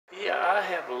you, I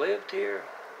have lived here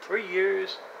 3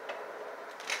 years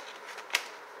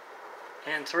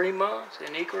and 3 months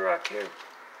in Eagle Rock here.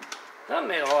 I've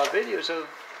made a lot of videos of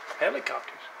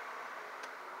helicopters.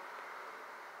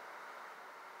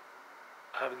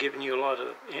 I've given you a lot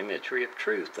of imagery of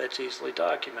truth that's easily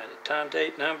documented. Time,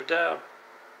 date, number, dial.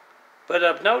 But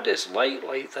I've noticed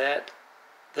lately that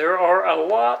there are a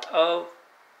lot of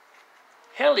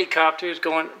helicopters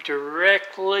going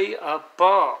directly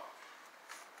above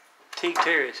T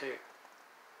Terrace here.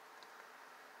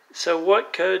 So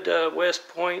what could West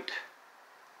Point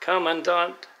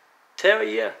Commandant tell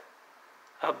you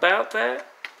about that?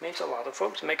 It means a lot of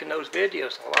folks making those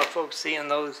videos, a lot of folks seeing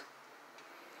those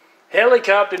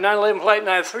helicopter 911 Flight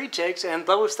 93 checks, and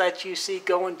those that you see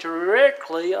going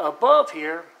directly above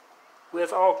here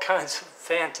with all kinds of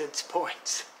vantage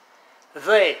points.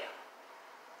 They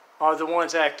are the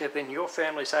ones active in your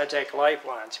family's hijacked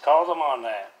lifelines. Call them on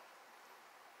that.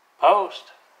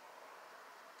 Post.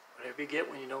 Whatever you get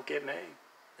when you don't get made,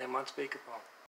 them on speakerphone.